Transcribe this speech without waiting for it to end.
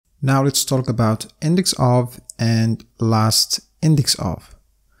Now let's talk about indexOf and lastIndexOf.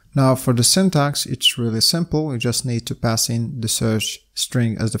 Now for the syntax, it's really simple. You just need to pass in the search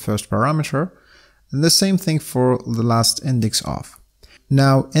string as the first parameter. And the same thing for the lastIndexOf.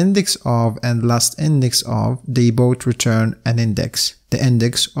 Now indexOf and lastIndexOf, they both return an index, the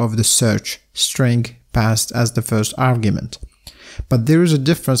index of the search string passed as the first argument. But there is a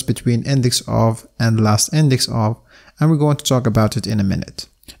difference between indexOf and lastIndexOf, and we're going to talk about it in a minute.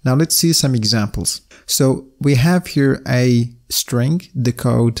 Now let's see some examples. So we have here a string, the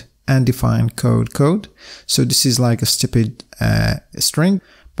code, undefined code. So this is like a stupid string,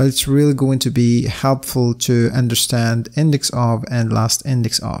 but it's really going to be helpful to understand indexOf and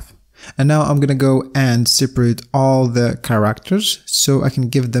lastIndexOf. And now I'm going to go and separate all the characters so I can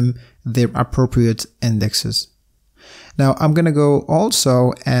give them their appropriate indexes. Now I'm going to go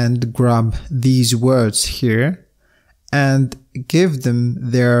also and grab these words here and give them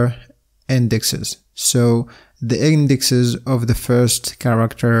their indexes. So the indexes of the first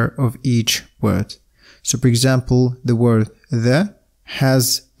character of each word. So for example, the word the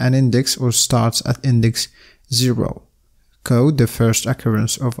has an index or starts at index 0. Code, the first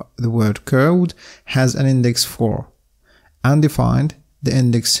occurrence of the word code, has an index 4. Undefined, the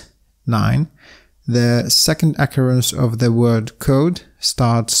index 9. The second occurrence of the word code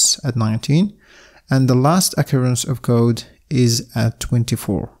starts at 19. And the last occurrence of code is at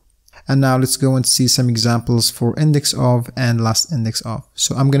 24. And now let's go and see some examples for indexOf and lastIndexOf.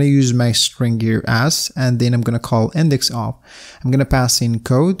 So I'm going to use my string here as, and then I'm going to call indexOf. I'm going to pass in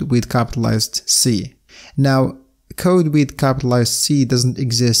code with capitalized C. Now, code with capitalized C doesn't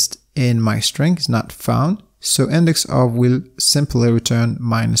exist in my string, it's not found. So indexOf will simply return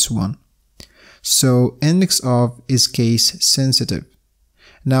 -1. So indexOf is case sensitive.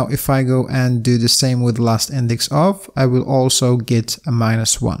 Now if I go and do the same with lastIndexOf, I will also get a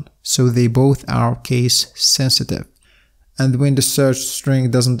 -1. So they both are case sensitive. And when the search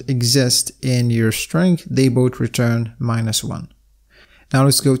string doesn't exist in your string, they both return -1. Now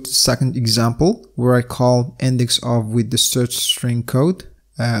let's go to the second example where I call indexOf with the search string code,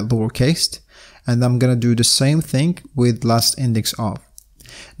 lowercase, and I'm gonna do the same thing with lastIndexOf.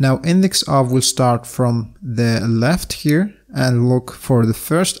 Now indexOf will start from the left here and look for the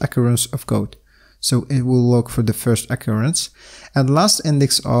first occurrence of code. So it will look for the first occurrence. And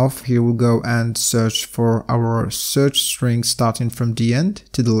lastIndexOf here will go and search for our search string starting from the end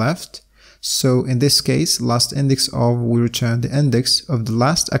to the left. So in this case, lastIndexOf will return the index of the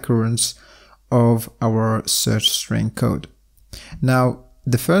last occurrence of our search string code. Now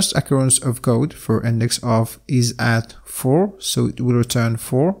the first occurrence of code for indexOf is at 4, so it will return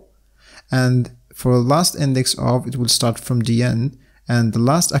 4. And for lastIndexOf, it will start from the end, and the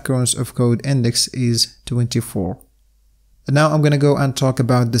last occurrence of code index is 24. And now I'm going to go and talk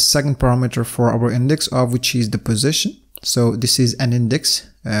about the second parameter for our indexOf, which is the position. So this is an index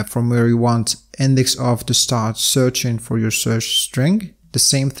from where you want indexOf to start searching for your search string. The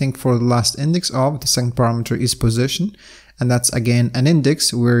same thing for the lastIndexOf, the second parameter is position. And that's again an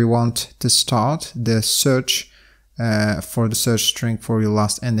index where you want to start the search for the search string for your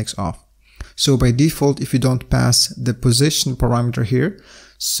lastIndexOf. So by default, if you don't pass the position parameter here,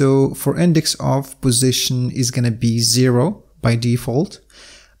 so for indexOf, position is going to be 0 by default.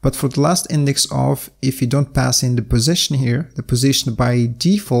 But for the lastIndexOf, if you don't pass in the position here, the position by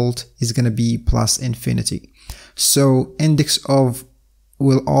default is going to be +infinity. So indexOf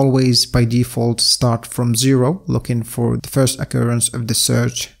will always by default start from 0, looking for the first occurrence of the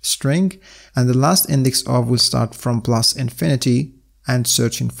search string, and the lastIndexOf will start from +infinity and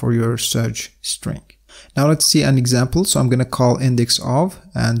searching for your search string. Now let's see an example. So I'm going to call indexOf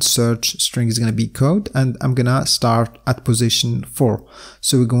and search string is going to be code, and I'm going to start at position 4.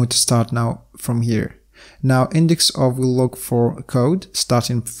 So we're going to start now from here. Now indexOf will look for code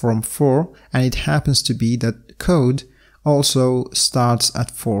starting from 4, and it happens to be that code also starts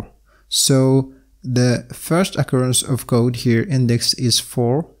at 4. So the first occurrence of code here, index is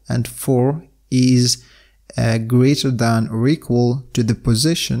 4, and 4 is greater than or equal to the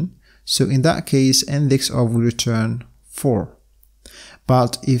position. So in that case, indexOf will return 4.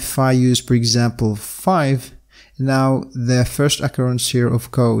 But if I use, for example, 5, now the first occurrence here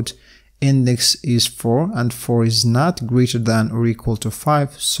of code, index is 4, and 4 is not greater than or equal to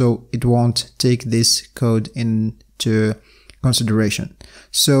 5, so it won't take this code into consideration.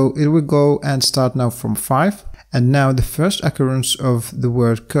 So it will go and start now from 5, and now the first occurrence of the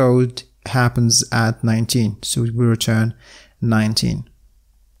word code happens at 19, so it will return 19.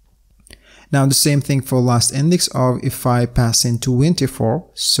 Now the same thing for lastIndexOf. If I pass in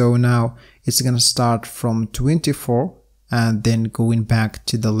 24, so now it's going to start from 24 and then going back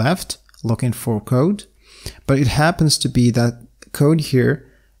to the left looking for code. But it happens to be that code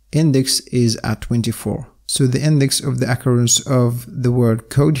here index is at 24. So the index of the occurrence of the word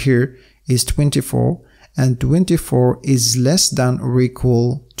code here is 24, and 24 is less than or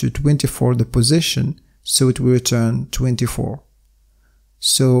equal to 24 the position, so it will return 24.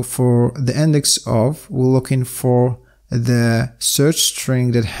 So for the index of, we're looking for the search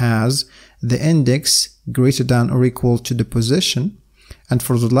string that has the index greater than or equal to the position, and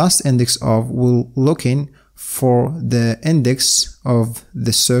for the last index of, we're looking for the index of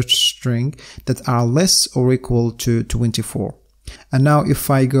the search string that are less or equal to 24. And now if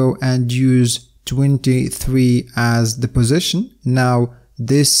I go and use 23 as the position, now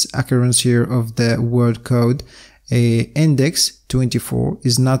this occurrence here of the word code index 24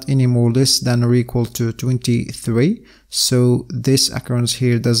 is not anymore less than or equal to 23, so this occurrence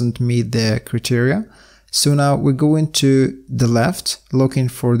here doesn't meet the criteria. So now we're going to the left looking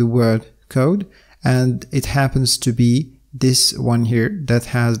for the word code, and it happens to be this one here that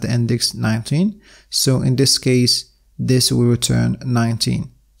has the index 19. So in this case, this will return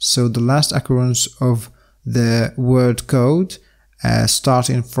 19. So the last occurrence of the word code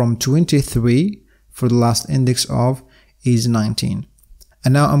starting from 23 for the last index of is 19.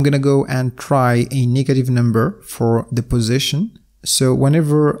 And now I'm gonna go and try a negative number for the position. So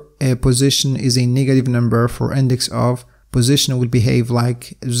whenever a position is a negative number for index of, position will behave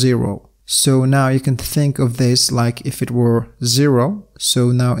like 0. So now you can think of this like if it were 0.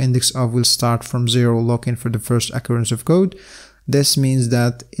 So now index of will start from 0 looking for the first occurrence of code. This means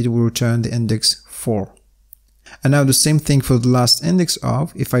that it will return the index 4. And now the same thing for the last index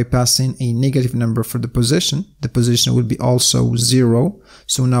of. If I pass in a negative number for the position will be also 0.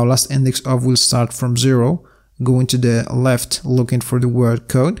 So now last index of will start from 0, going to the left looking for the word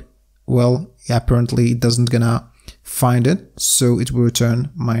code. Well, apparently it doesn't gonna find it, so it will return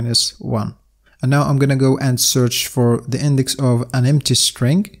 -1. And now I'm gonna go and search for the index of an empty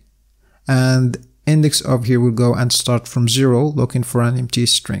string, and index of here will go and start from 0 looking for an empty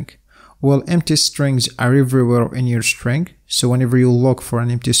string. Well, empty strings are everywhere in your string, so whenever you look for an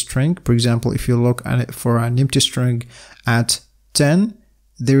empty string, for example, if you look for an empty string at 10,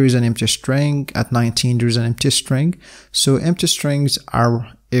 there is an empty string, at 19 there is an empty string, so empty strings are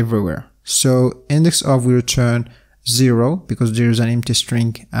everywhere. So index of will return 0 because there is an empty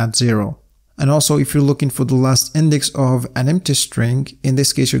string at 0. And also if you're looking for the last index of an empty string, in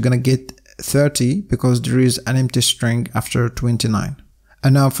this case you're gonna get 30 because there is an empty string after 29.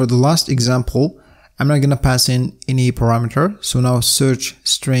 And now for the last example, I'm not gonna pass in any parameter. So now search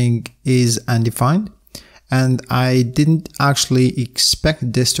string is undefined, and I didn't actually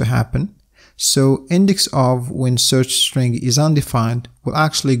expect this to happen. So index of, when search string is undefined, will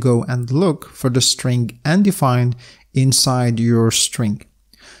actually go and look for the string undefined inside your string.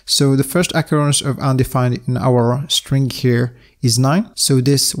 So the first occurrence of undefined in our string here is 9. So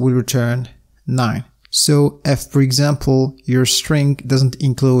this will return 9. So if, for example, your string doesn't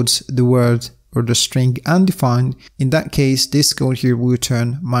include the word or the string undefined, in that case, this code here will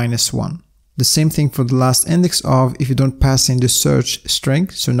return -1. The same thing for the last index of, if you don't pass in the search string,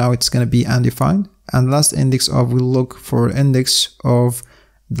 so now it's going to be undefined, and last index of will look for index of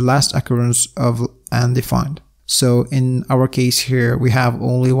the last occurrence of undefined. So in our case here, we have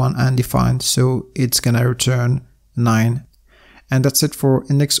only one undefined, so it's going to return 9. And that's it for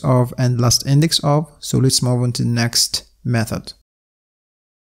index of and last index of. So let's move on to the next method.